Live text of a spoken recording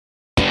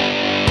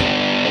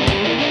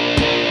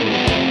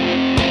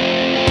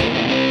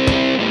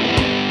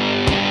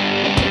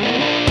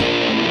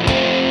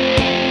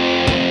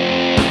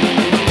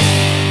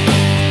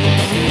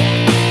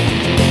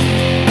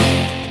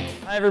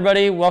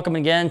everybody, welcome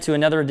again to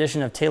another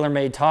edition of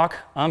TaylorMade Talk.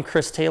 I'm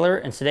Kris Taylor,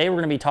 and today we're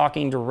going to be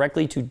talking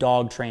directly to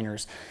dog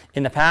trainers.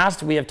 In the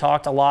past, we have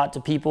talked a lot to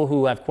people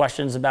who have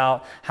questions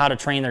about how to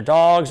train their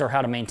dogs or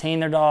how to maintain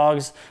their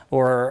dogs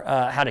or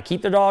how to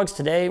keep their dogs.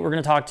 Today, we're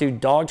going to talk to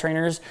dog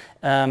trainers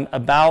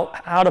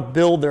about how to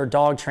build their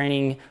dog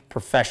training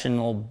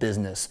professional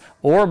business,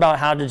 or about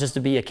how to just to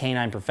be a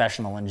canine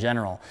professional in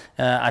general.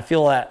 I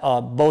feel that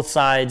both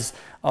sides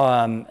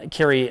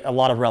carry a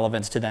lot of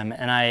relevance to them,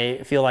 and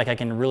I feel like I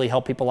can really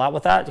help people out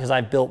with that because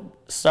I've built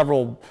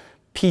several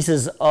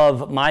pieces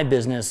of my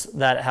business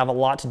that have a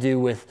lot to do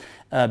with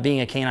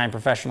being a canine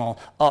professional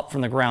up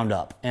from the ground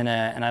up, and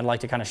I'd like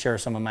to kind of share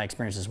some of my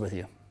experiences with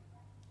you.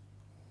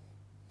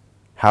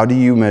 How do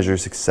you measure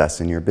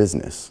success in your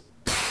business?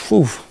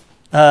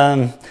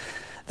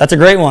 That's a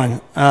great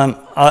one.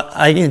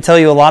 I can tell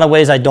you a lot of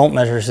ways I don't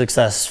measure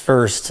success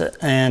first,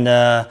 and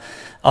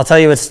I'll tell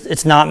you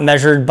it's not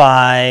measured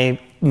by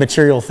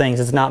material things.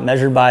 It's not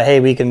measured by, hey,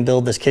 we can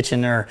build this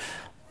kitchen, or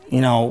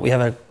you know, we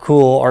have a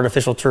cool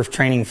artificial turf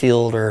training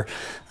field, or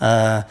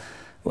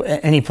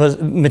any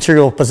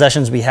material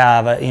possessions we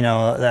have, you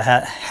know,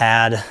 that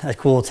had a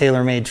cool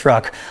TaylorMade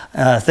truck,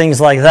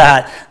 things like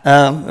that.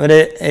 But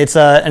it's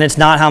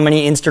not how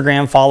many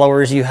Instagram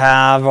followers you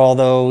have,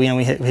 although, you know,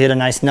 we hit a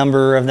nice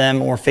number of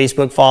them, or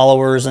Facebook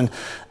followers, and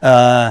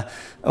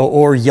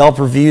or Yelp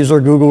reviews or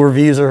Google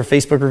reviews or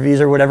Facebook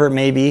reviews or whatever it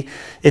may be.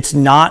 It's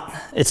not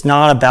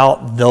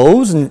about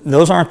those, and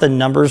those aren't the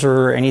numbers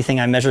or anything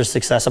I measure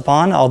success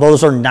upon. Although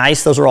those are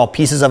nice, those are all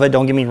pieces of it,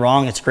 don't get me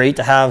wrong. It's great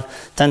to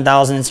have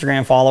 10,000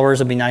 Instagram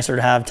followers. It'd be nicer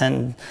to have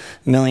 10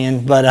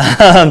 million, but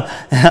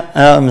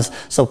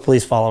so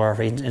please follow our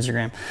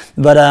Instagram.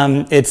 But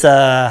it's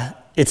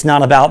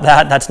not about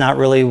that. That's not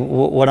really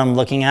what I'm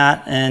looking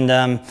at,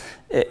 and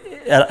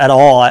at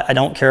all. I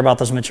don't care about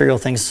those material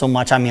things so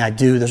much. I mean, I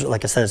do.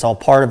 Like I said, it's all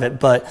part of it.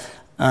 But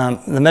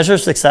the measure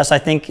of success, I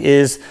think,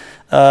 is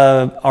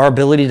our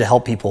ability to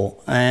help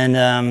people.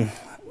 And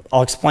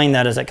I'll explain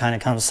that, as it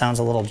kind of sounds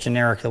a little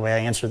generic the way I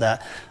answer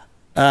that.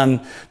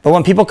 But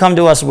when people come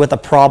to us with a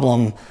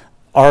problem,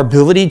 our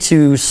ability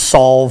to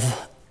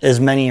solve as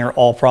many or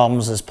all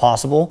problems as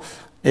possible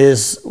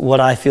is what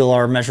I feel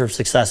our measure of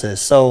success is.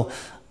 So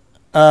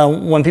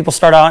when people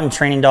start out in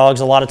training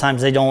dogs, a lot of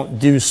times they don't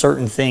do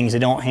certain things. They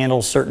don't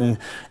handle certain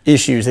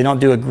issues. They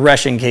don't do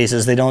aggression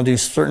cases. They don't do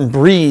certain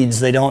breeds.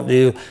 They don't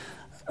do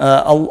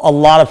a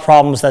lot of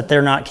problems that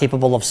they're not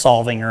capable of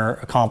solving or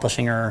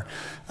accomplishing or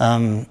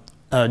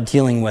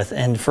dealing with.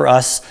 And for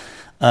us,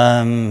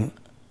 my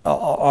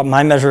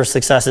measure of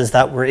success is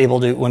that we're able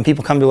to, when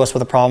people come to us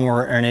with a problem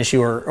or an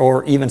issue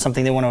or even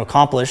something they want to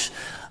accomplish,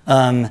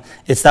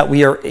 it's that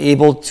we are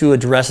able to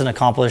address and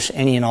accomplish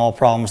any and all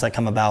problems that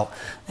come about.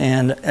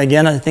 And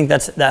again, I think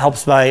that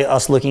helps by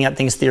us looking at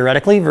things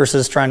theoretically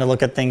versus trying to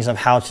look at things of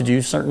how to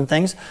do certain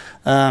things.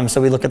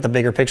 So we look at the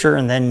bigger picture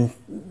and then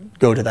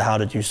go to the how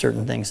to do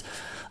certain things.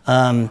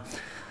 Yeah,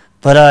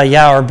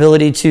 our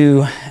ability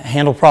to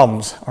handle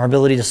problems, our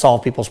ability to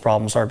solve people's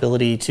problems, our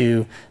ability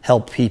to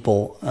help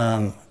people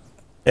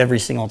every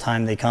single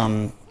time they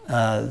come.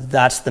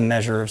 That's the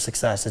measure of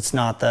success. It's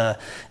not the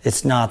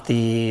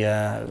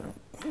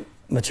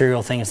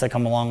material things that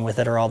come along with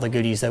it, or all the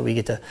goodies that we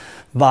get to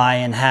buy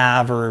and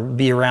have or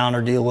be around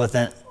or deal with.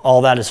 And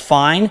all that is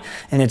fine,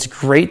 and it's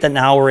great that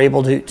now we're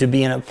able to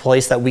be in a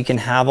place that we can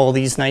have all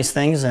these nice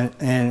things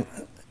and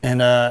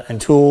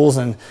tools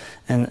and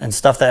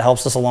stuff that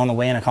helps us along the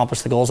way and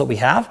accomplish the goals that we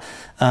have.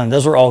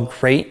 Those are all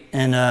great,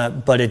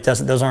 and but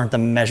those aren't the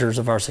measures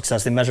of our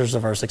success. The measures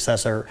of our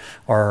success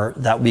are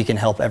that we can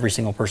help every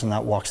single person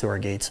that walks through our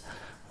gates.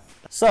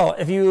 So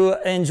if you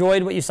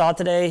enjoyed what you saw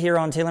today here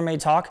on TaylorMade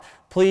Talk,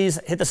 please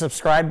hit the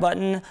subscribe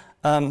button.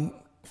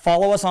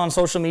 Follow us on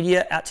social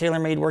media at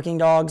TaylorMade Working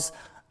Dogs.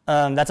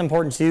 That's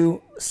important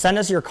too. Send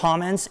us your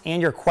comments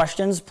and your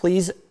questions,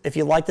 please. If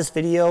you like this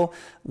video,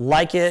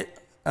 like it.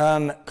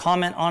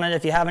 Comment on it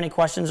if you have any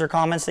questions or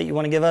comments that you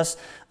want to give us.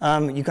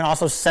 You can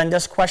also send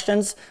us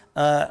questions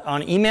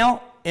on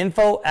email,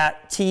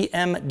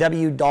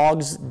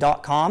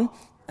 info@tmwdogs.com,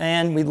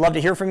 and we'd love to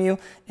hear from you,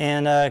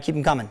 and keep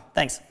them coming.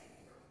 Thanks.